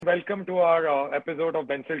Welcome to our episode of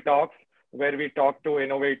Bensil Talks, where we talk to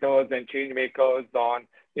innovators and change makers on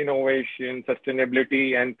innovation,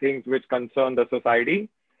 sustainability, and things which concern the society.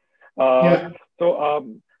 Uh, Yeah, so,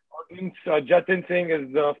 audience, Jatin Singh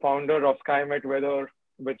is the founder of SkyMet Weather,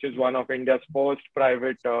 which is one of India's first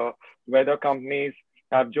private weather companies.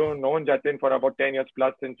 I've known Jatin for about 10 years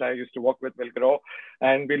plus since I used to work with Wilgrow,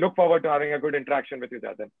 and we look forward to having a good interaction with you,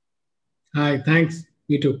 Jatin. hi, thanks.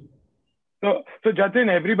 Me too. So Jatin,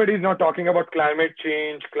 everybody is now talking about climate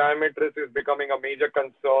change. Climate risk is becoming a major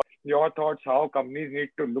concern. Your thoughts, how companies need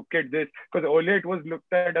to look at this? Because earlier it was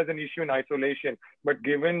looked at as an issue in isolation, but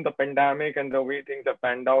given the pandemic and the way things have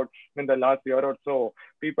panned out in the last year or so,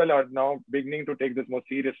 people are now beginning to take this more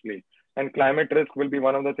seriously. And climate risk will be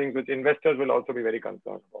one of the things which investors will also be very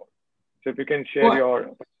concerned about. So if you can share Oh, your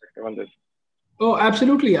perspective on this.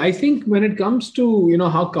 absolutely. I think when it comes to,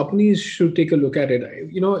 how companies should take a look at it,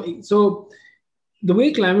 so the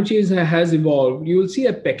way climate change has evolved, you will see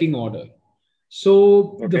a pecking order.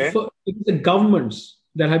 So Okay, it's the governments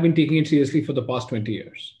that have been taking it seriously for the past 20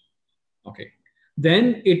 years. Okay.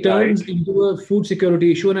 Then it right. turns into a food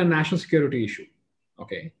security issue and a national security issue.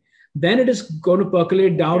 Okay. Then it is going to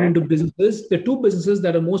percolate down Okay, into businesses. The two businesses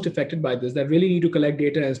that are most affected by this, that really need to collect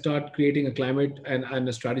data and start creating a climate and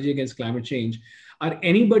a strategy against climate change, are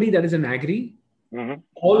anybody that is an agri mm-hmm.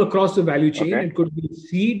 all across the value chain. Okay, It could be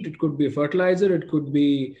seed, it could be fertilizer, it could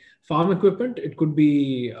be farm equipment, it could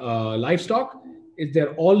be livestock.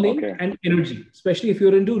 They're all linked, okay, and energy, especially if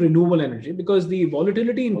you're into renewable energy, because the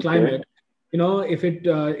volatility in okay, climate,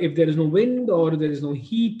 if there is no wind or there is no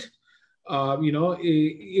heat,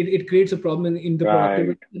 it creates a problem in the right.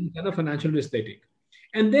 productivity and kind of financial risk they take.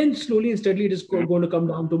 And then slowly and steadily, it is Mhm. going to come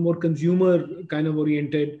down to more consumer kind of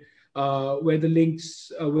oriented, where the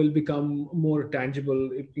links will become more tangible,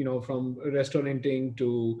 from restauranting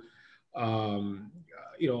to,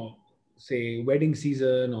 say, wedding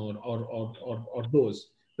season or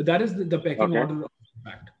those. But that is the pecking Okay. order of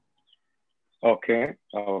impact. Okay,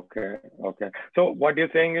 okay, okay. So what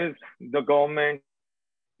you're saying is the government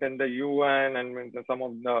and the UN and when some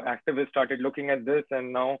of the activists started looking at this,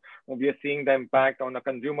 and now we are seeing the impact on a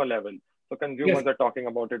consumer level. So consumers are Yes. talking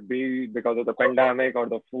about it, be it because of the pandemic or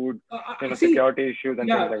the food, See, security issues and things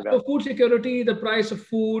yeah. like that. So food security, the price of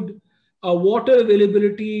food, water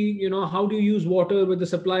availability, how do you use water with the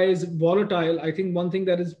supply is volatile. I think one thing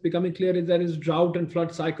that is becoming clear is there is drought and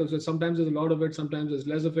flood cycles. So sometimes there's a lot of it, sometimes there's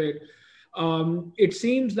less of it. It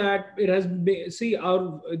seems that it has been, see,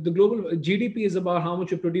 the global GDP is about how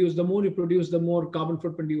much you produce. The more you produce, the more carbon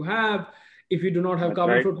footprint you have. If you do not have That's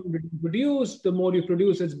carbon right. footprint to produce, the more you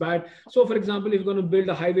produce, it's bad. So, for example, if you're going to build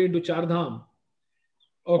a highway into Char Dham,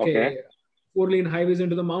 Okay, okay, four-lane highways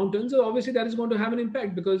into the mountains, so obviously that is going to have an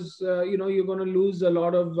impact because you're going to lose a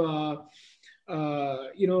lot of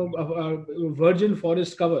virgin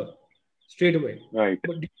forest cover straight away. right,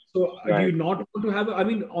 But so do you right. not want to have? I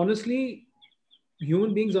mean, honestly,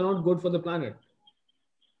 human beings are not good for the planet.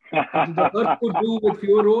 The earth could do with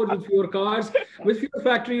fewer roads, with fewer cars, with fewer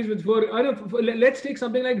factories, with fewer. I don't know, let's take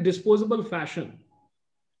something like disposable fashion.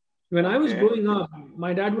 When I was Okay, growing up,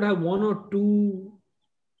 my dad would have one or two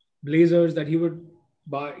blazers that he would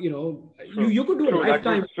buy. true, You could do a true. That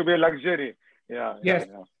lifetime. used to be a luxury. Yeah, yeah, Yes,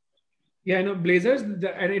 yeah. yeah, blazers, and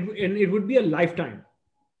it would be a lifetime.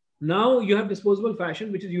 Now you have disposable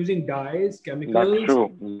fashion, which is using dyes, That's chemicals,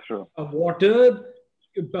 true. That's true. water,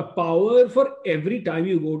 power for every time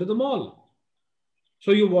you go to the mall.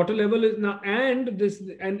 So your water level is now, and this is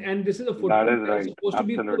a That footprint is that is right. supposed to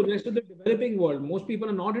be for the Absolutely. rest of the developing world. Most people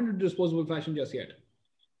are not into disposable fashion just yet.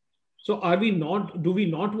 So are we not? Do we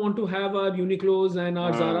not want to have our Uniqlos and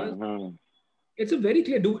our Zaras? Mm-hmm. It's a very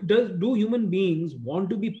clear. Do human beings want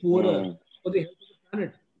to be poorer Mm. for the health of the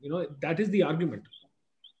planet? That is the argument.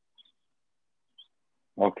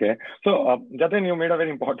 Okay. So, Jatin, you made a very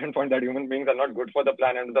important point that human beings are not good for the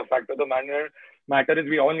planet. The fact of the matter is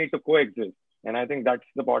we all need to coexist. And I think that's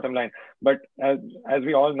the bottom line. But as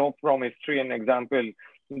we all know from history and example,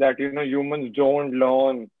 that, humans don't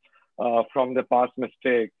learn from the past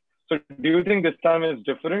mistakes. So do you think this time is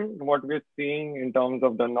different, what we're seeing in terms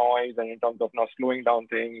of the noise and in terms of now slowing down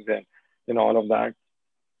things and, all of that?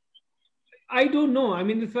 I don't know. I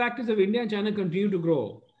mean, the fact is, if India and China continue to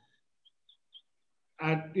grow,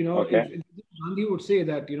 Okay. if Gandhi would say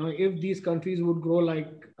that, if these countries would grow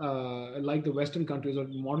like the Western countries or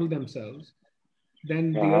model themselves,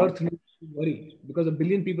 then the Uh-huh. Earth needs to worry because a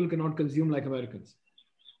billion people cannot consume like Americans.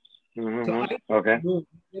 So Mm-hmm. I Okay. know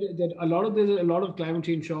that there's a lot of climate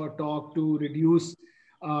change talk to reduce,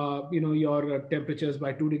 your temperatures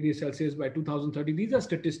by 2 degrees Celsius by 2030. These are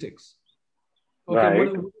statistics. Okay,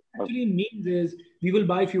 Right. actually means is we will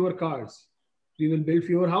buy fewer cars, we will build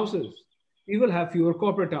fewer houses, we will have fewer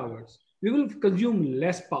corporate towers, we will consume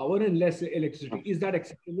less power and less electricity. Is that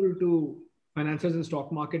acceptable to financiers and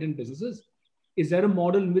stock market and businesses? Is there a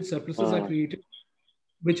model in which surpluses are created,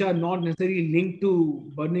 which are not necessarily linked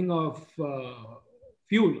to burning of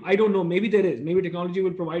fuel? I don't know. Maybe there is. Maybe technology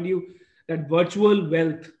will provide you that virtual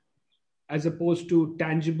wealth as opposed to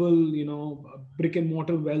tangible, brick and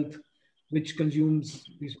mortar wealth, which consumes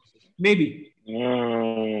resources. Maybe.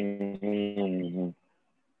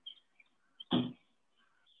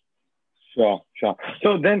 Sure.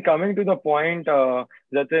 So then coming to the point,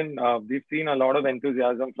 Jatin, we've seen a lot of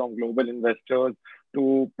enthusiasm from global investors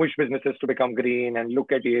to push businesses to become green and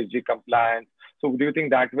look at ESG compliance. So do you think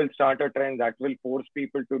that will start a trend that will force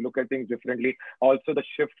people to look at things differently? Also the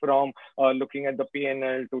shift from looking at the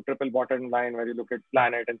P&L to triple bottom line, where you look at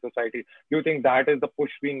planet and society. Do you think that is the push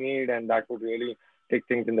we need and that would really take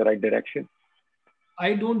things in the right direction?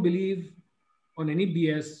 I don't believe on any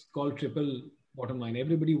BS called triple bottom line.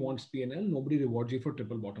 Everybody wants P&L. Nobody rewards you for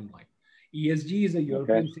triple bottom line. ESG is a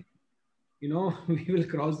European thing. We will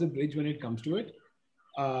cross the bridge when it comes to it.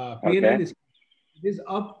 P&L is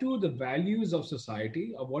up to the values of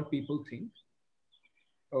society, of what people think.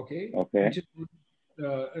 Okay. Which is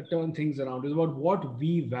turn things around. It's about what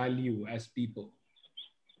we value as people.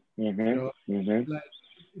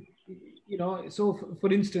 So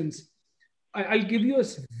for instance, I'll give you a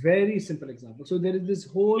very simple example. So there is this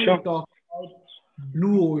whole talk about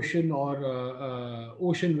blue ocean or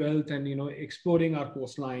ocean wealth and, exploring our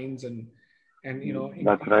coastlines and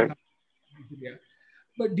that's right.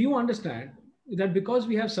 But do you understand that because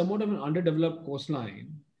we have somewhat of an underdeveloped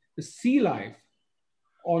coastline, the sea life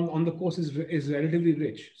on the coast is relatively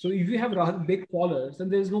rich. So if you have rather big trawlers, then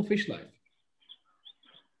there's no fish life.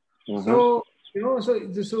 So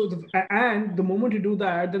and the moment you do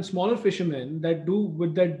that, then smaller fishermen that do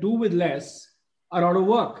with less are out of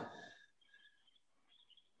work.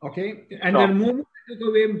 Okay, and the moment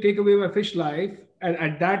you take away my fish life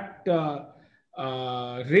at that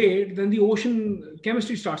rate, then the ocean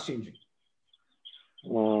chemistry starts changing.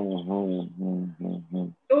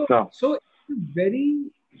 So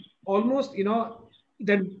very almost,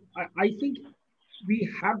 that I think we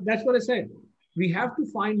have, that's what I said. We have to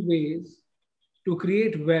find ways to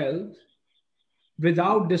create wealth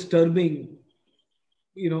without disturbing,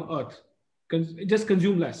 Earth. Just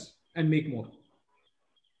consume less and make more.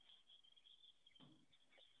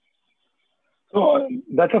 So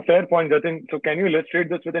that's a fair point, Jatin. So can you illustrate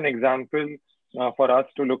this with an example for us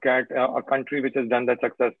to look at a country which has done that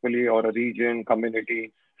successfully, or a region,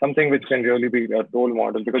 community, something which can really be a role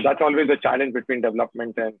model? Because that's always a challenge between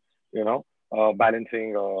development and,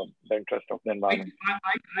 balancing the interest of the environment.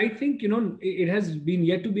 I think, it has been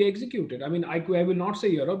yet to be executed. I mean, I will not say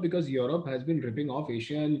Europe, because Europe has been ripping off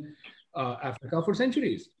Asia and Africa for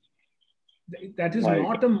centuries. That is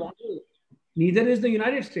not a model. Neither is the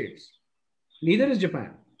United States. Neither is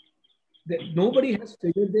Japan. Nobody has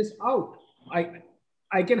figured this out.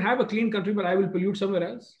 I can have a clean country, but I will pollute somewhere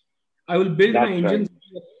else. I will build my engines.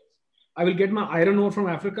 Right. I will get my iron ore from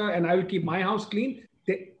Africa, and I will keep my house clean.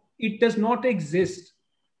 It does not exist.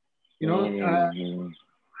 I'll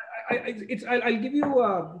give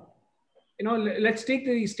you. Let's take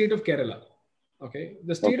the state of Kerala. Okay,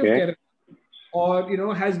 the state of Kerala,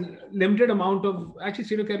 or has limited amount of. Actually,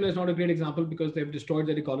 state of Kerala is not a great example because they've destroyed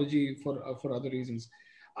their ecology for other reasons.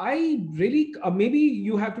 I really maybe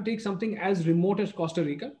you have to take something as remote as Costa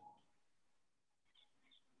Rica,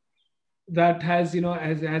 that has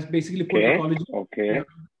has basically put ecology.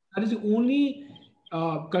 That is the only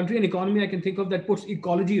country and economy I can think of that puts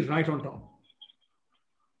ecology right on top.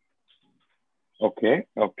 Okay.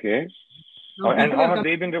 And how have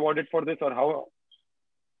they been rewarded for this, or how?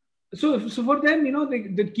 So for them,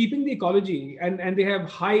 they're keeping the ecology, and they have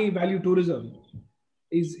high value tourism.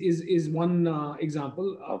 Is one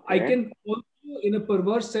example. I can also, in a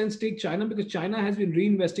perverse sense, take China, because China has been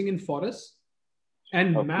reinvesting in forests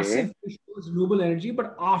and massive renewable energy,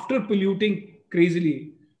 but after polluting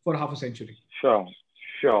crazily for half a century. Sure.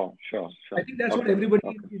 I think that's what everybody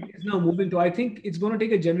is now moving to. I think it's going to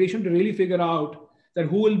take a generation to really figure out that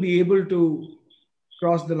who will be able to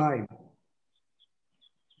cross the line.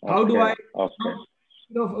 How do I,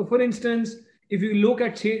 for instance, if you look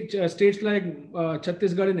at states like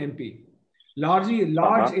Chhattisgarh and MP, large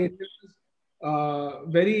areas,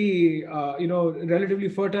 very, relatively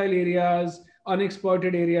fertile areas,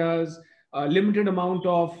 unexploited areas, limited amount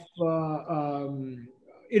of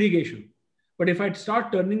irrigation. But if I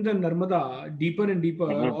start turning the Narmada deeper and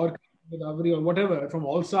deeper, or Godavari or whatever, from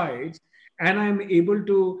all sides, and I'm able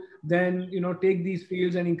to then, take these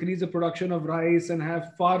fields and increase the production of rice and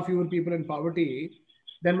have far fewer people in poverty,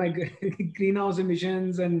 then my greenhouse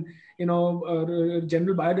emissions and,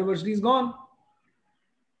 general biodiversity is gone.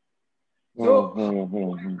 So,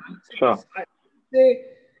 Sure. I say,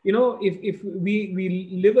 if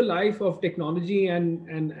we live a life of technology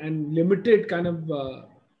and limited kind of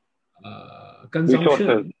consumption.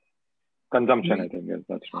 Resources. Consumption, I think, yes,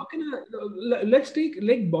 that's right. How can let's take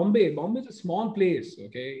like Bombay. Bombay is a small place,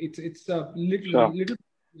 okay? It's a little,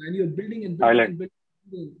 and you're building and building and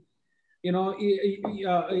building.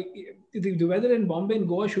 The weather in Bombay and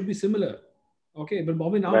Goa should be similar, okay? But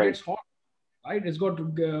Bombay now gets hot, right? It's got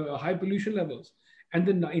high pollution levels, and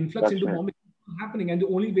the influx into Bombay is happening. And the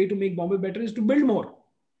only way to make Bombay better is to build more.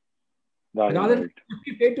 Rather than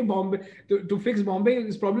the way to Bombay to fix Bombay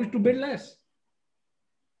is probably to build less.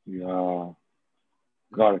 Yeah,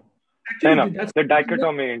 got it. Actually, that's the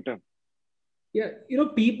dichotomy. Yeah,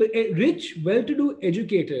 people, rich, well-to-do,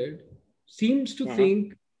 educated, seems to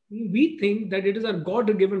think, we think that it is our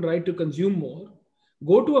God-given right to consume more,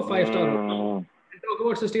 go to a 5-star hotel, and talk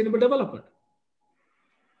about sustainable development.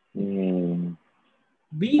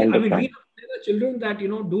 We have children that,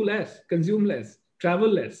 do less, consume less, travel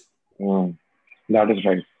less. That is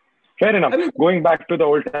right. Fair enough. Going back to the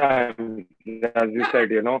old times, as you said,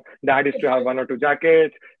 Dad used to have 1 or 2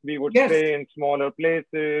 jackets. We would stay in smaller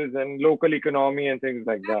places and local economy and things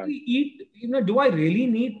like that. We eat, do I really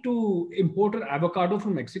need to import an avocado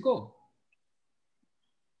from Mexico?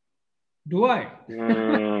 Do I?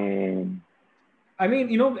 I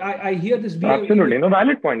mean, I hear this. Absolutely.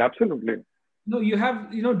 Valid point. Absolutely. You have,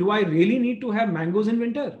 do I really need to have mangoes in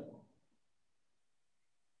winter?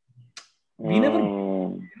 We never...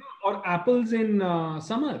 or apples in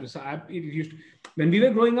summer. So when we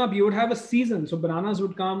were growing up, you would have a season. So bananas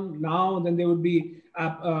would come now, then there would be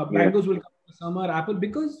mangoes will come in the summer, apple,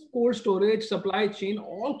 because cold storage, supply chain,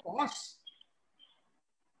 all costs,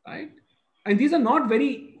 right? And these are not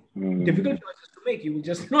very difficult choices to make. You will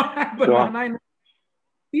just not have banana in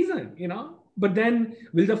season, But then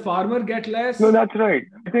will the farmer get less? No, that's right.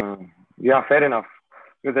 I think, fair enough.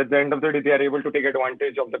 Because at the end of the day, they are able to take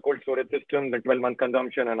advantage of the cold storage system, the 12-month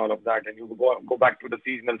consumption and all of that. And you go back to the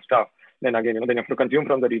seasonal stuff. Then again, then you have to consume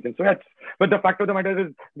from the region. So but the fact of the matter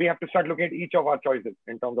is we have to start looking at each of our choices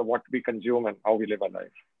in terms of what we consume and how we live our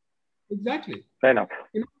life. Exactly. Fair enough.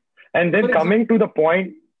 And then coming to the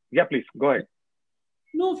point, please go ahead.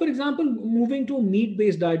 No, for example, moving to a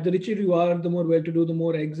meat-based diet, the richer you are, the more well-to-do, the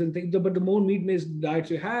more eggs and things. But the more meat-based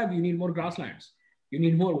diets you have, you need more grasslands. You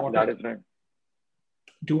need more water. That is right.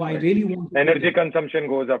 Do I really want to energy consumption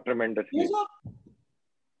goes up tremendously? Goes up.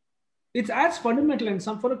 It's as fundamental, and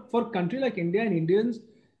for a country like India and Indians,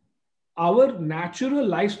 our natural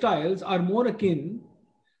lifestyles are more akin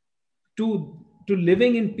to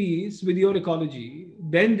living in peace with your ecology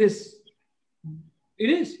than this.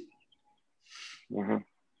 It is.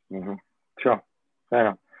 Sure. Fair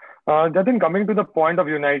enough. Jatin, coming to the point of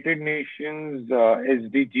United Nations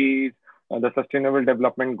SDGs, the Sustainable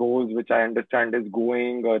Development Goals, which I understand is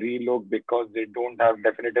going a relook because they don't have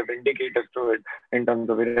definitive indicators to it in terms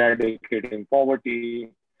of eradicating poverty,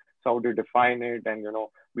 how to define it, and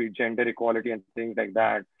with gender equality and things like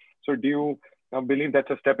that. So, do you believe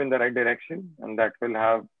that's a step in the right direction and that will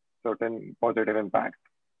have certain positive impact?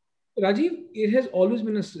 Rajiv, it has always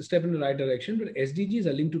been a step in the right direction, but SDGs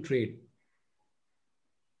are linked to trade.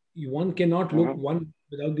 One cannot look one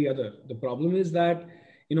without the other. The problem is that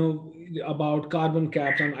about carbon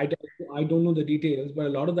caps, and I don't know the details, but a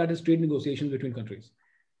lot of that is trade negotiations between countries.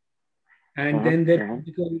 And then there,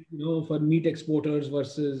 for meat exporters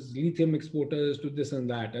versus lithium exporters to this and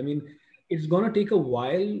that. I mean, it's going to take a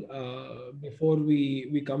while before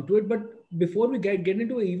we come to it. But before we get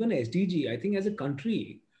into even SDG, I think as a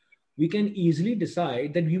country, we can easily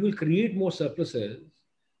decide that we will create more surpluses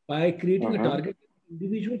by creating a target that the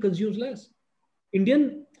individual consumes less.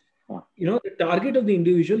 The target of the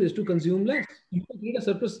individual is to consume less. You can create a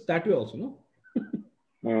surplus that way also, no?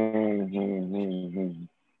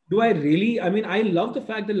 Do I really? I mean, I love the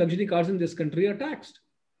fact that luxury cars in this country are taxed.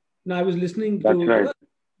 Now, I was listening to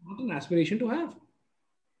not an aspiration to have.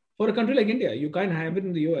 For a country like India, you can't have it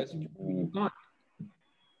in the US. You can't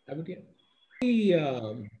have it here.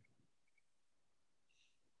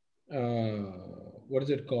 What is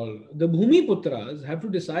it called? The Bhumi Putras have to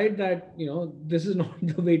decide that, this is not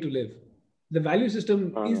the way to live. The value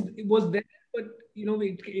system was there, but,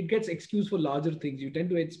 it gets excused for larger things. You tend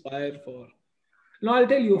to aspire for. Now, I'll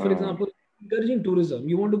tell you, for example, encouraging tourism.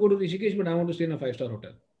 You want to go to Rishikesh, but I want to stay in a 5-star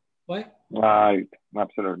hotel. Why? Right.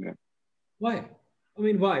 Absolutely. Why? I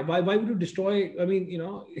mean, why? Why would you destroy, I mean,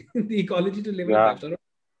 the ecology to live in a Yeah, five-star?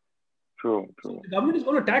 true, So true. the government is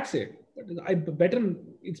going to tax it. But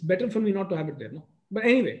it's better for me not to have it there. No? But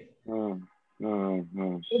anyway, Mm,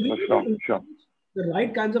 so we need sure, to sure. encourage the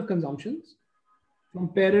right kinds of consumptions from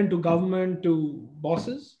parent to government to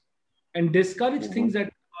bosses and discourage things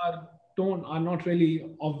that are are not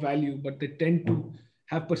really of value, but they tend to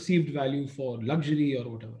have perceived value for luxury or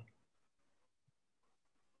whatever.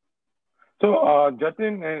 So,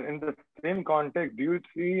 Jatin, in the same context, do you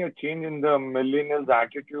see a change in the millennials'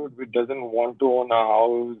 attitude, which doesn't want to own a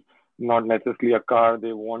house, not necessarily a car?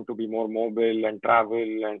 They want to be more mobile and travel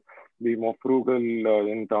and be more frugal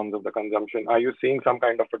in terms of the consumption. Are you seeing some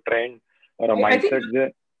kind of a trend or a I think, mindset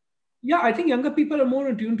there? yeah, I think younger people are more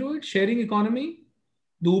attuned to it. Sharing economy,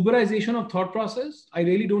 the Uberization of thought process. I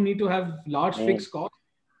really don't need to have large Mm, fixed costs.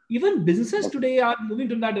 Even businesses okay. today are moving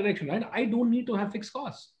to that direction, right? I don't need to have fixed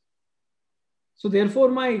costs. So therefore,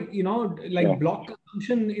 my Yeah. like block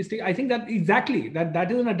consumption is. I think that exactly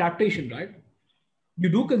that is an adaptation, right? You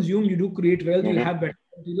do consume, you do create wealth, you Mm-hmm. have better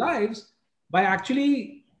quality lives by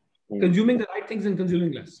actually Mm, consuming the right things and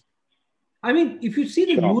consuming less. I mean, if you see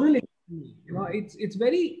the sure. rural economy, it's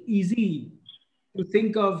very easy to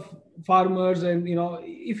think of farmers and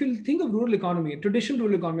if you think of rural economy, traditional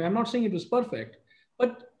rural economy. I'm not saying it was perfect,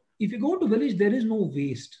 but if you go to village, there is no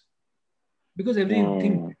waste because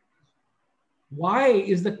everything. Mm, Why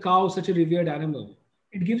is the cow such a revered animal?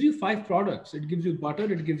 It gives you five products. It gives you butter.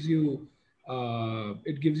 It gives you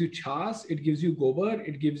chas. It gives you gobar.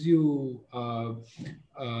 It gives you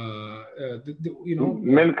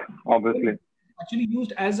milk, obviously. actually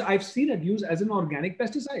used as I've seen it used as an organic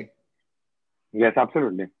pesticide. Yes,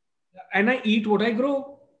 absolutely. And I eat what I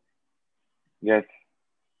grow. Yes.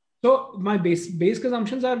 So my base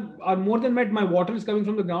consumptions are more than met. My water is coming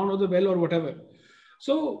from the ground or the well or whatever.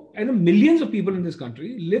 So and millions of people in this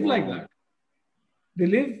country live like Mm, that. They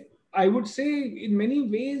live, I would say, in many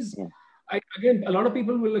ways. mm. Again, a lot of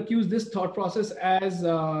people will accuse this thought process as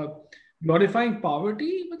glorifying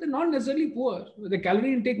poverty, but they're not necessarily poor. The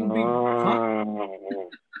calorie intake would be fine, Mm,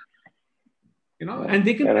 yeah, and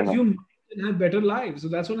they can fair enough. consume and have better lives. So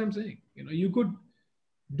that's what I'm saying. You could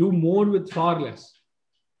do more with far less.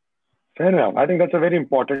 Fair enough. I think that's a very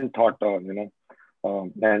important thought,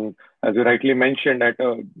 and as you rightly mentioned, at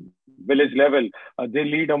a village level, they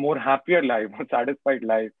lead a more happier life, more satisfied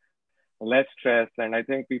life, less stress. And I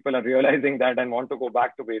think people are realizing that and want to go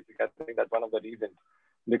back to basic. I think that's one of the reasons.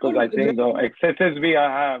 Because Or I think the excesses we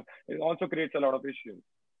have, it also creates a lot of issues.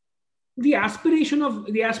 the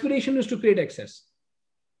aspiration is to create excess.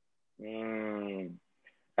 Mm.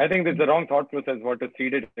 I think it's the wrong thought process what is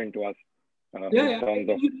seeded into us Yeah, in yeah. terms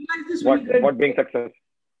of You realize this when what being success.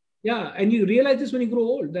 yeah, and you realize this when you grow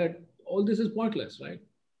old that all this is pointless, right?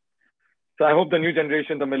 So I hope the new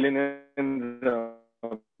generation, the millennials,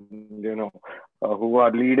 who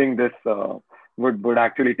are leading this, would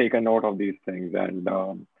actually take a note of these things, and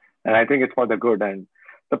I think it's for the good. And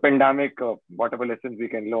the pandemic, whatever lessons we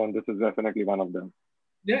can learn, this is definitely one of them.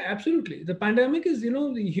 Yeah, absolutely. The pandemic is,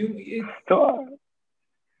 So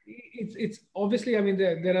it's obviously. I mean,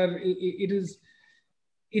 there are.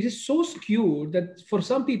 It is so skewed that for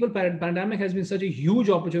some people, pandemic has been such a huge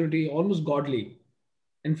opportunity, almost godly,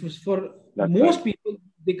 and for that's right. most people,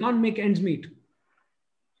 they can't make ends meet.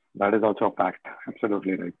 That is also a fact.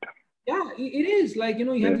 Absolutely right. Yeah, it is like you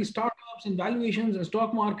have Yes. these startups and valuations and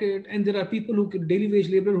stock market, and there are people who daily wage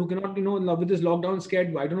labor who cannot, with this lockdown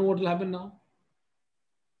scared. I don't know what will happen now.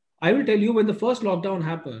 I will tell you when the first lockdown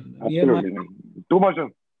happened near my Absolutely right. Too much of.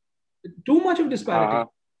 too much of disparity.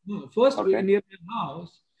 First, Okay. near my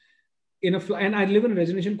house, and I live in a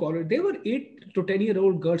residential colony. There were 8 to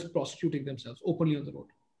 10-year-old girls prostituting themselves openly on the road.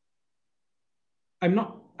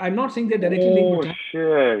 I'm not saying they're directly linked, Oh but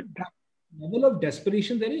shit. that level of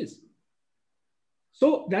desperation there is.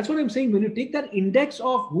 So that's what I'm saying. When you take that index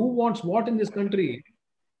of who wants what in this country,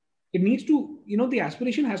 it needs to, the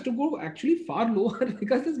aspiration has to go actually far lower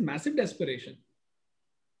because there's massive desperation.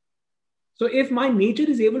 So if my nature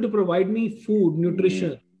is able to provide me food,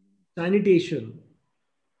 nutrition, sanitation,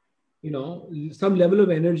 some level of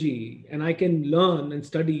energy, and I can learn and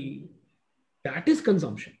study, that is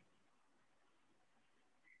consumption.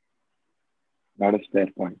 That is fair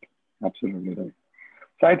point. Absolutely right.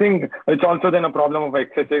 So I think it's also then a problem of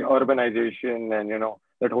excessive urbanization and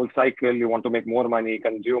that whole cycle. You want to make more money,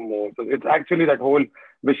 consume more. So it's actually that whole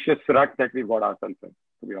vicious rut that we've got ourselves in.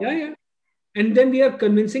 To be honest. Yeah. And then we are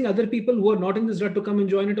convincing other people who are not in this rut to come and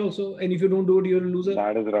join it also. And if you don't do it, you're a loser.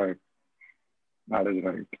 That is right. That is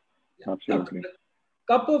right. Yeah. Absolutely.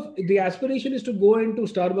 The aspiration is to go into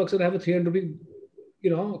Starbucks and have a 300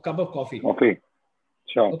 rupee, cup of coffee. Okay.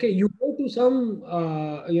 Sure. Okay, you go to some,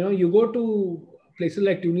 you go to places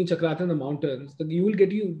like Tuni Chakrata in the mountains. You will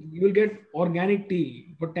get organic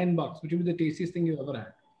tea for $10, which will be the tastiest thing you ever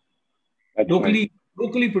had. That's right.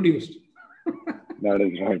 Locally produced. That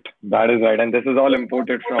is right. That is right. And this is all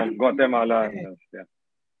imported from Guatemala and yeah.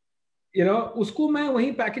 उसको मैं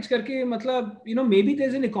वहीं package करके मतलब maybe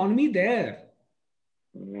there's an economy there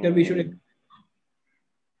that we should.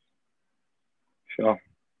 Sure.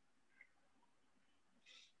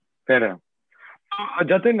 Fair enough.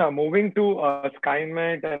 Jatin, moving to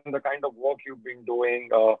SkyMed and the kind of work you've been doing,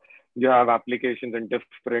 you have applications in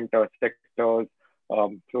different sectors.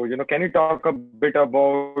 So, can you talk a bit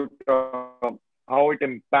about how it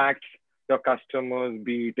impacts your customers,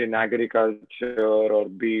 be it in agriculture or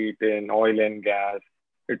be it in oil and gas?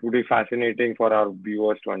 It would be fascinating for our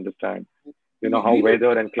viewers to understand, how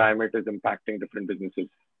weather and climate is impacting different businesses.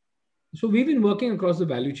 So we've been working across the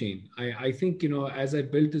value chain. I think, as I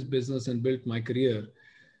built this business and built my career,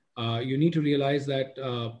 you need to realize that,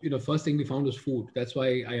 first thing we found was food. That's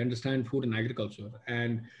why I understand food and agriculture.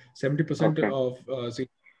 And 70% of the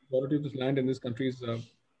quality of this land in this country is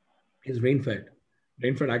rain-fed.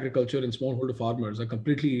 Rain-fed agriculture and smallholder farmers are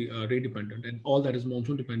completely rain dependent. And all that is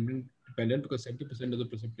monsoon dependent because 70% of the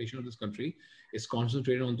precipitation of this country is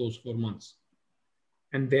concentrated on those 4 months.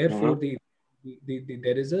 And therefore,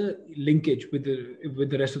 there is a linkage with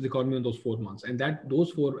the rest of the economy on those 4 months, and that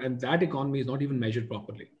economy is not even measured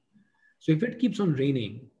properly. So if it keeps on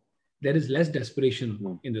raining, there is less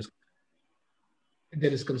desperation in this.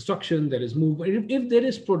 There is construction, there is movement. If there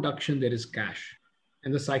is production, there is cash,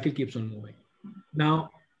 and the cycle keeps on moving.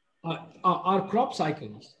 Now, our crop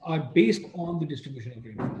cycles are based on the distribution of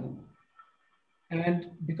rainfall.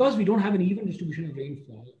 And because we don't have an even distribution of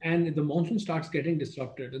rainfall and the monsoon starts getting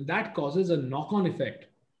disrupted, and that causes a knock-on effect.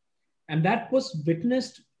 And that was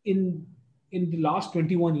witnessed in the last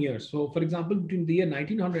 21 years. So for example, between the year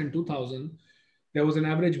 1900 and 2000, there was an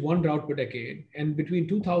average 1 drought per decade. And between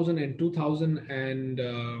 2000 and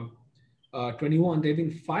 2021, there have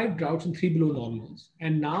been 5 droughts and 3 below normals.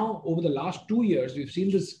 And now over the last 2 years, we've seen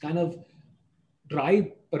this kind of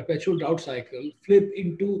dry perpetual drought cycle flip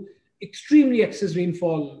into extremely excess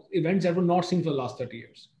rainfall events that were not seen for the last 30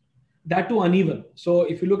 years. That too uneven. So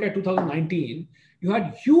if you look at 2019, you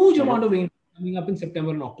had huge amount of rain coming up in September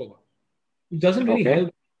and October. It doesn't really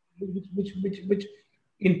help, which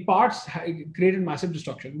in parts created massive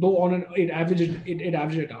destruction, though it averaged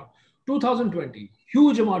it out. 2020,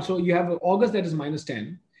 huge amount. So you have August that is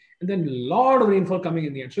 -10, and then a lot of rainfall coming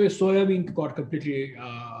in the end. So your soybean got completely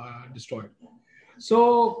destroyed.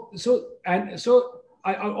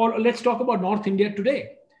 Let's talk about North India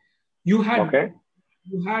today. You had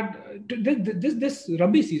this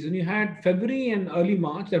Rabi season. You had February and early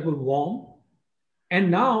March that were warm, and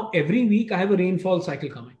now every week I have a rainfall cycle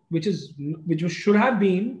coming, which should have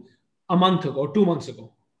been a month ago, 2 months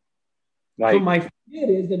ago. Right. So my fear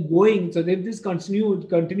is that if this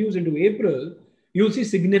continues into April, you'll see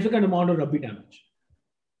significant amount of Rabi damage.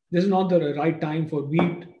 This is not the right time for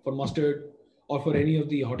wheat, for mustard, or for any of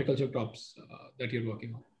the horticulture crops that you're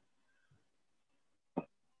working on.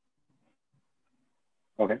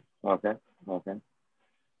 Okay.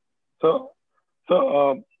 So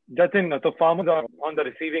Jatin, so farmers are on the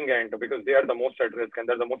receiving end because they are the most at risk and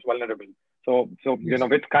they're the most vulnerable. So yes.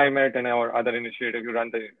 With SkyMed and our other initiative, you run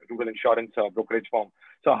the rural insurance brokerage firm.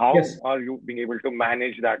 So how are you being able to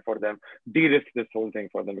manage that for them, de-risk this whole thing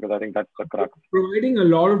for them? Because I think that's the crux. Providing a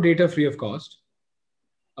lot of data free of cost.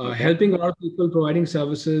 Helping a lot of people providing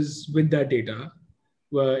services with that data.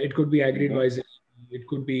 It could be agri-advising, it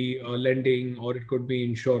could be lending, or it could be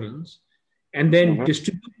insurance. And then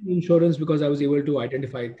distributing insurance because I was able to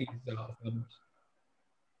identify these farmers.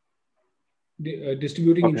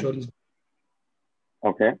 Distributing insurance.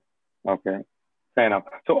 Okay. Fair enough.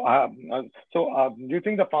 So do you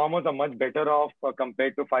think the farmers are much better off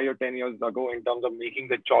compared to 5 or 10 years ago in terms of making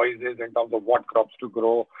the choices, in terms of what crops to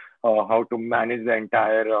grow, how to manage the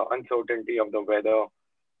entire uncertainty of the weather?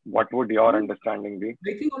 What would your understanding be?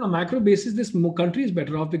 I think on a macro basis, this country is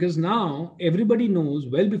better off because now everybody knows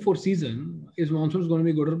well before season is monsoon is going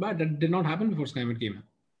to be good or bad. That did not happen before SkyMed came in.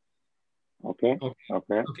 Okay.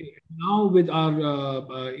 Now with our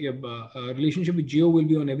relationship with Jio will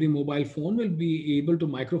be on every mobile phone, we'll be able to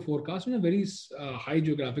micro forecast in a very high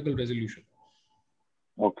geographical resolution.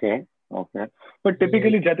 Okay. But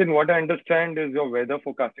typically, Jatin, what I understand is your weather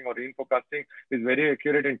forecasting or rain forecasting is very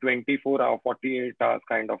accurate in 24 hours, 48 hours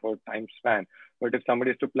kind of a time span. But if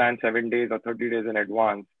somebody is to plan 7 days or 30 days in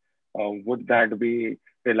advance, would that be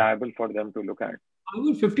reliable for them to look at?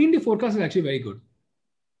 15-day forecast is actually very good.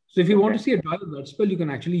 So if you want to see a dry wet spell, you can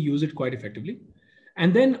actually use it quite effectively.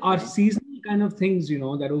 And then our seasonal kind of things,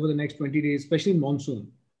 that over the next 20 days, especially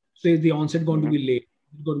monsoon. So is the onset going to be late?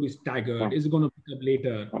 Is it going to be staggered? Is it going to pick up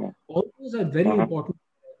later? All those are very important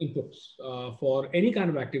inputs for any kind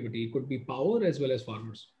of activity. It could be power as well as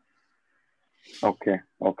farmers. Okay.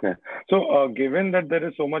 So, given that there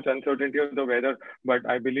is so much uncertainty of the weather, but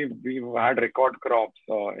I believe we've had record crops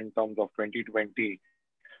in terms of 2020.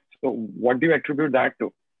 So, what do you attribute that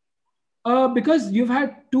to? Because you've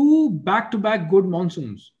had 2 back-to-back good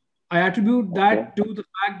monsoons. I attribute that to the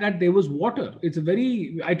fact that there was water.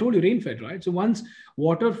 I told you, rain-fed, right? So once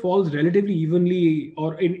water falls relatively evenly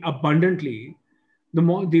or abundantly, the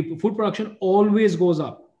food production always goes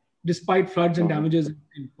up, despite floods and damages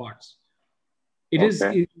in parts. It is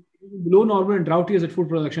below normal and drought years that food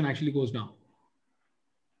production actually goes down.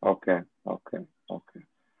 Okay. So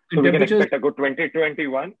we can expect a good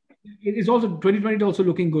 2021. It's also 2020 is also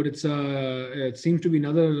looking good. It seems to be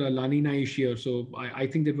another La Nina-ish year, so I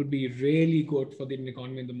think that would be really good for the Indian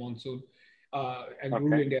economy in the monsoon and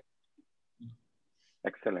rural India.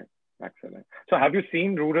 Excellent. So, have you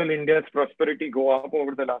seen rural India's prosperity go up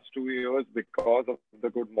over the last 2 years because of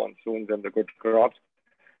the good monsoons and the good crops?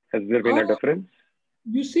 Has there been a difference?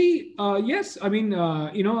 You see, yes. I mean,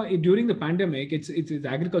 during the pandemic, it's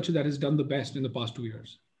agriculture that has done the best in the past 2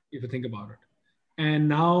 years, if you think about it. And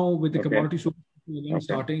now with the commodity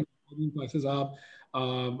starting, prices up,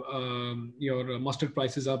 your mustard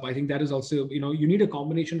prices up. I think that is also, you need a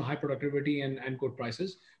combination of high productivity and good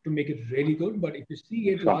prices to make it really good. But if you see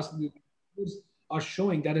it last years are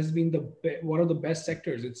showing that has been one of the best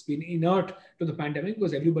sectors. It's been inert to the pandemic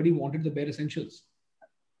because everybody wanted the bare essentials.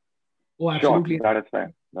 Oh, absolutely. Sure, that is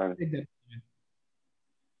fair.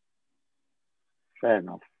 Fair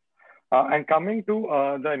enough. And coming to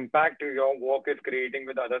the impact your work is creating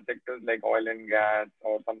with other sectors like oil and gas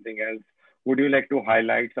or something else, would you like to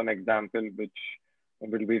highlight some example which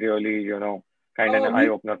will be really, kind of an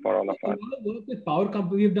eye-opener for all of us? A lot of work with power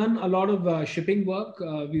companies. We've done a lot of shipping work.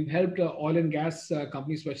 We've helped oil and gas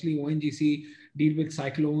companies, especially ONGC, deal with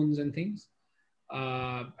cyclones and things. We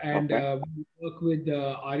work with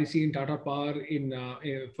REC and Tata Power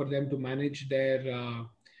for them to manage the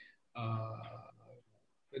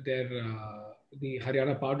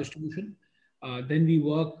Haryana power distribution. Then we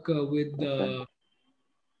work with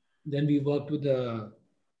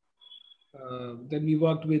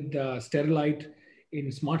Sterilite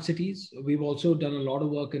in smart cities. We've also done a lot of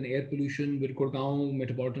work in air pollution with Gurgaon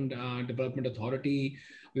Metropolitan Development Authority.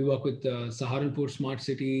 We work with Saharanpur Smart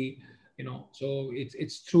City. So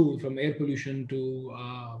it's through from air pollution to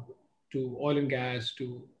oil and gas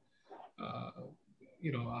to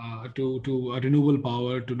renewable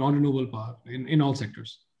power to non-renewable power in all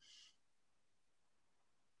sectors.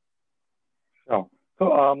 Sure. So,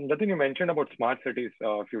 Jatin, you mentioned about smart cities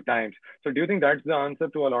a few times. So, do you think that's the answer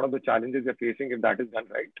to a lot of the challenges you're facing if that is done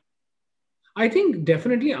right? I think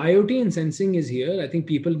definitely IoT and sensing is here. I think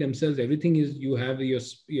people themselves, everything is, you have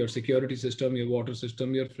your security system, your water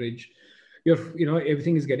system, your fridge,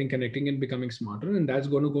 everything is getting connecting and becoming smarter. And that's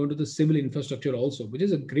going to go into the civil infrastructure also, which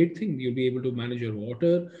is a great thing. You'll be able to manage your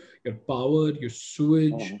water, your power, your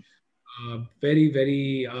sewage very,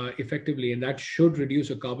 very effectively. And that should reduce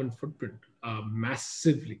your carbon footprint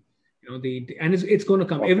massively. It's going to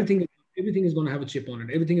come. Everything is going to have a chip on it.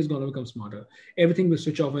 Everything is going to become smarter. Everything will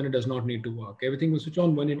switch off when it does not need to work. Everything will switch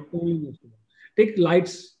on when it only needs to work. Take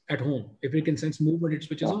lights at home. If it can sense movement, it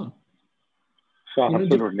switches on. Sure,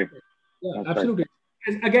 absolutely. Yeah, absolutely.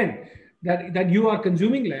 Right. Again, that you are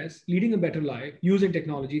consuming less, leading a better life, using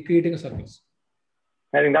technology, creating a surplus.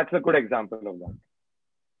 I think that's a good example of that.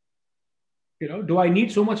 Do I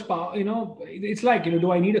need so much power? It's like,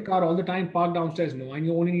 do I need a car all the time parked downstairs? No, I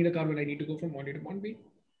only need a car when I need to go from point A to point B.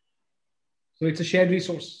 So it's a shared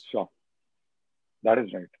resource. Sure. That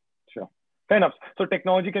is right. Sure. Fair enough. So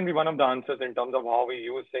technology can be one of the answers in terms of how we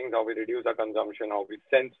use things, how we reduce our consumption, how we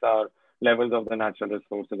sense our levels of the natural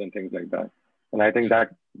resources and things like that. And I think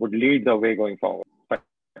that would lead the way going forward.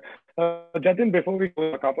 Jatin, before we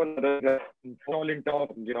go a couple of others, all in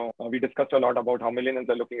talk, we discussed a lot about how millennials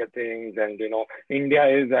are looking at things, and India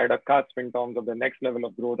is at a cusp in terms of the next level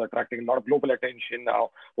of growth, attracting a lot of global attention now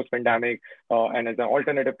post-pandemic, and as an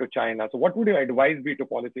alternative to China. So, what would your advice be to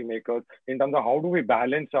policymakers in terms of how do we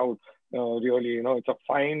balance out? Really, it's a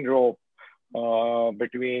fine rope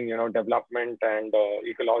between development and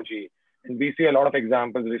ecology. And we see a lot of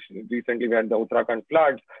examples. Recently, we had the Uttarakhand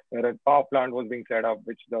floods, where a power plant was being set up,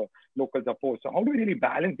 which the locals opposed. So how do we really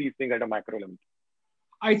balance these things at a macro level?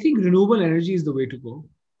 I think renewable energy is the way to go.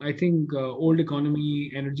 I think old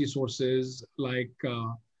economy energy sources like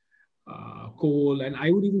coal, and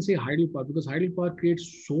I would even say hydropower, because hydropower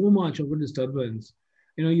creates so much of a disturbance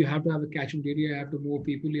You have to have a catchment area, you have to move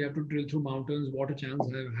people, you have to drill through mountains, water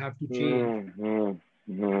channels have to change.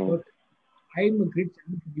 But I'm a great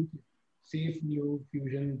fan of nuclear, safe new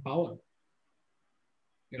fusion power.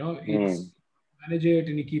 It's manage it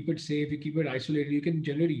and you keep it safe, you keep it isolated, you can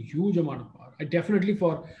generate a huge amount of power. I definitely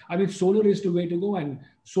I mean, solar is the way to go, and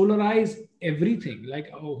solarize everything. Like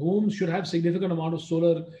our homes should have significant amount of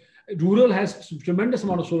solar. Rural has tremendous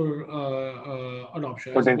amount of solar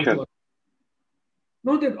adoption as opposed Potential. to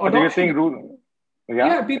no, the Do you adoption. think rule? Yeah.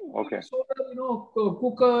 Yeah, people Okay. have solar,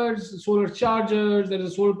 cookers, solar chargers. There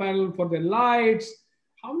is a solar panel for their lights.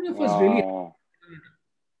 How many of us really?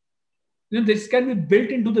 This can be built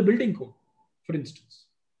into the building code, for instance.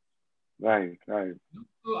 Right. Right.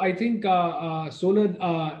 So I think solar.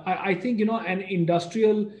 I think an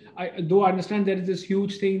industrial. Though I understand there is this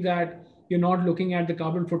huge thing that you're not looking at the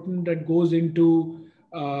carbon footprint that goes into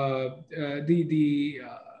the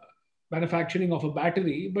manufacturing of a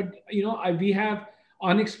battery, but we have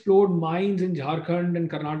unexplored mines in Jharkhand and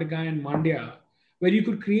Karnataka and Mandya, where you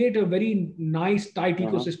could create a very nice tight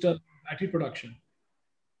ecosystem battery production.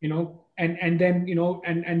 And then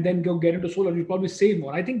and then go get into solar, you probably save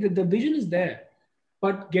more. I think that the vision is there,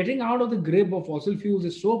 but getting out of the grip of fossil fuels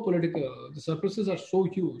is so political. The surpluses are so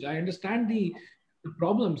huge. I understand the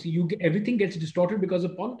problems. Everything gets distorted because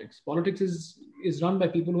of politics. Politics is run by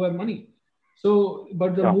people who have money. So,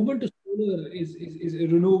 but the movement to solar is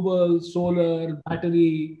renewable, solar,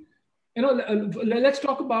 battery. Let's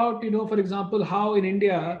talk about for example, how in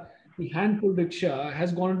India the hand pull rickshaw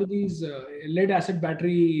has gone into these lead acid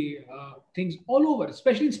battery things all over,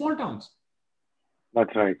 especially in small towns.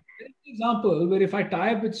 That's right. An example where if I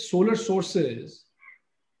tie up with solar sources,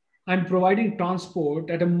 I'm providing transport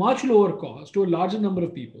at a much lower cost to a larger number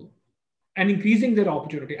of people and increasing their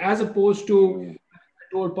opportunity, as opposed to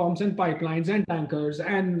petrol pumps and pipelines and tankers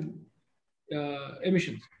and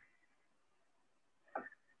emissions.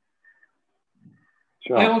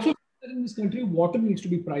 Sure. I also feel that in this country, water needs to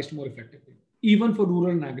be priced more effectively, even for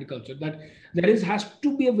rural and agriculture. That has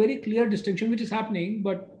to be a very clear distinction, which is happening,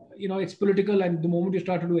 but it's political, and the moment you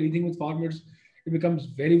start to do anything with farmers, it becomes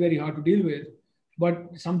very, very hard to deal with.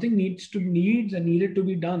 But something needs and needed to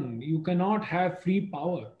be done. You cannot have free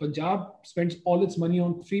power. Punjab spends all its money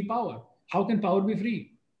on free power. How can power be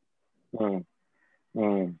free?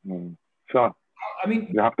 Sure. I mean,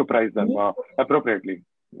 you have to price them appropriately.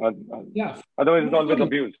 Yeah. Otherwise, it's always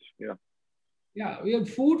abused. Yeah. Yeah, we have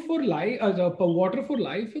food for life, water for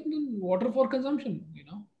life, and then water for consumption.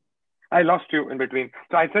 I lost you in between.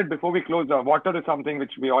 So I said before we close, water is something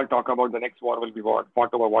which we all talk about. The next war will be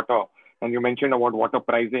fought over water. And you mentioned about water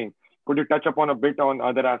pricing. Could you touch upon a bit on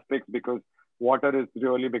other aspects, because water is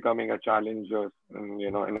really becoming a challenge,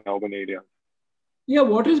 in urban areas? Yeah,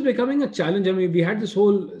 water is becoming a challenge. I mean, we had this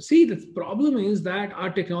whole. See, the problem is that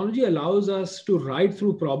our technology allows us to ride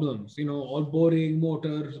through problems. All boring,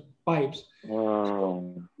 motors, pipes.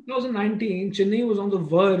 So, 2019, Chennai was on the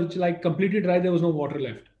verge, like completely dry. There was no water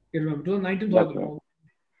left. You remember 2019,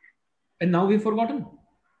 and now we've forgotten.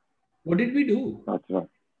 What did we do? That's right.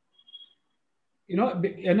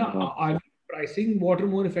 Are we pricing water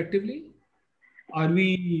more effectively? Are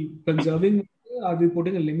we conserving water? Are we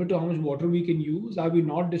putting a limit to how much water we can use? Are we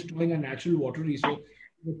not destroying our natural water resource,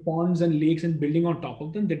 the ponds and lakes, and building on top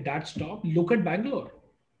of them? Did that stop? Look at Bangalore.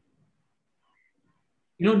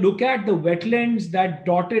 Look at the wetlands that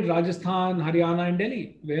dotted Rajasthan, Haryana, and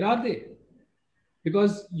Delhi. Where are they?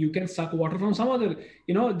 Because you can suck water from some other,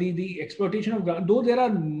 the exploitation of ground, though there are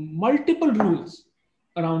multiple rules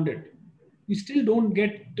around it, we still don't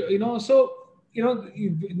get,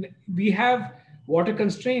 we have water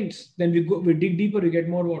constraints, then we dig deeper, we get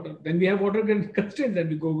more water. Then we have water constraints, then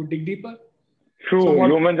we dig deeper. True, so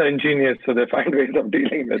humans are ingenious, so they find ways of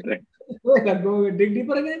dealing with it. Go dig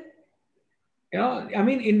deeper again. I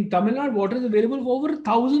mean, in Tamil Nadu, water is available for over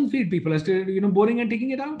 1,000 feet. People are still, boring and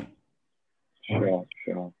taking it out. Sure.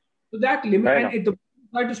 So that limit, and if the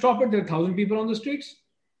try to stop it, there are 1,000 people on the streets.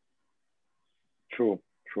 True.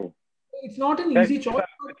 It's not an easy choice.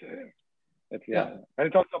 And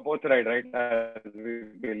it's also both right? As we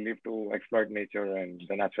believe to exploit nature and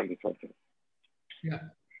the natural resources. Yeah.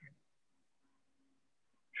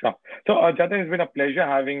 Sure. So, Jatin, it's been a pleasure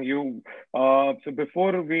having you. So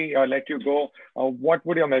before we let you go, what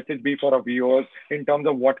would your message be for our viewers in terms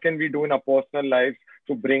of what can we do in our personal lives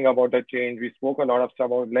to bring about a change? We spoke a lot of stuff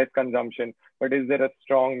about less consumption, but is there a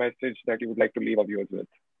strong message that you would like to leave our viewers with?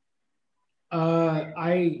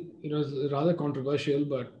 It's rather controversial,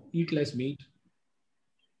 but eat less meat.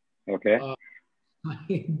 Okay.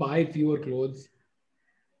 Buy fewer clothes.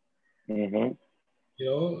 Mm-hmm.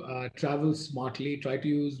 travel smartly, try to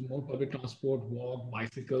use more public transport, walk,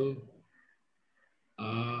 bicycle,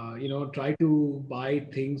 try to buy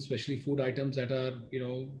things, especially food items that are,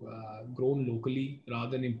 grown locally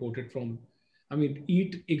rather than imported from, I mean,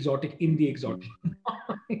 eat exotic in the exotic.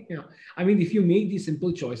 I mean, if you make these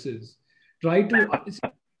simple choices, try to,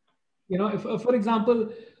 if, for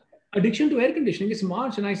example, addiction to air conditioning is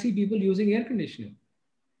March and I see people using air conditioning.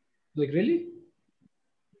 Like, really?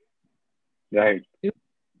 Right.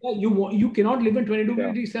 You cannot live in 22 Yeah.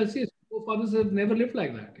 degrees Celsius. Forefathers have never lived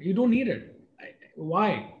like that. You don't need it.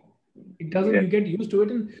 Why? It doesn't. Yes. You get used to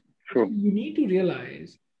it, and True. you need to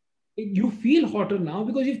realize you feel hotter now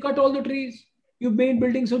because you've cut all the trees. You've made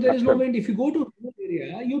buildings so there is no wind. If you go to a rural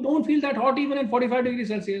area, you don't feel that hot even at 45 degrees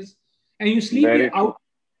Celsius, and you sleep out.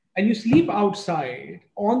 And you sleep outside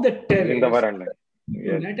on the terrace. In the veranda.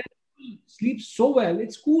 Yes. And sleep so well.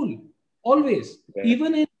 It's cool. Always. Yes.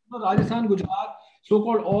 Even in Rajasthan, Gujarat,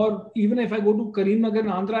 so-called, or even if I go to Karimnagar in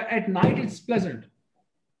Andhra, at night it's pleasant.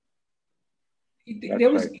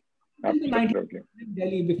 There was in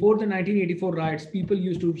Delhi, before the 1984 riots, people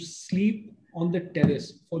used to sleep on the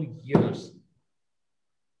terrace for years.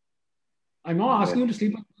 I'm not asking you to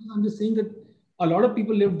sleep on the terrace. I'm just saying that a lot of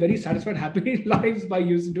people live very satisfied, happy lives by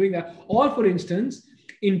doing that. Or, for instance,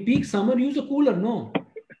 in peak summer, use a cooler. No.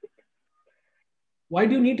 Why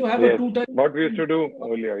do you need to have a two-ton? What we used to do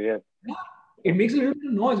earlier, yes. Yeah. It makes a little bit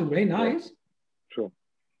of noise. It's very nice. True.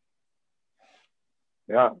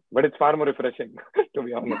 Yeah, but it's far more refreshing, to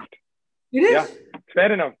be honest. It is? Yeah,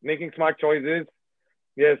 fair enough. Making smart choices.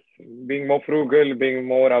 Yes, being more frugal, being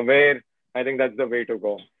more aware. I think that's the way to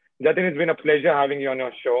go. Jatin, it's been a pleasure having you on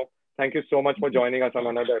your show. Thank you so much for joining us on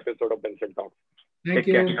another episode of Vincent Talks. Thank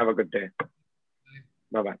you. Take care. Have a good day.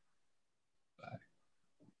 Bye-bye.